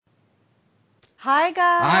Hi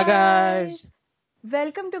Hi guys! guys,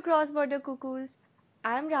 Welcome to Cross Border Cuckoos.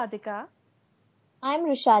 I'm Radhika. I'm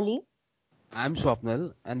Rushali. I'm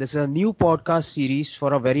Swapnil, and this is a new podcast series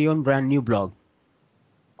for our very own brand new blog.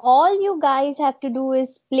 All you guys have to do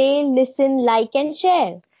is play, listen, like, and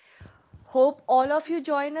share. Hope all of you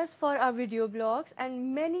join us for our video blogs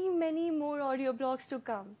and many more audio blogs to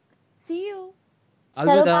come. See you!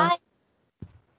 Chalo, Alvida. bye.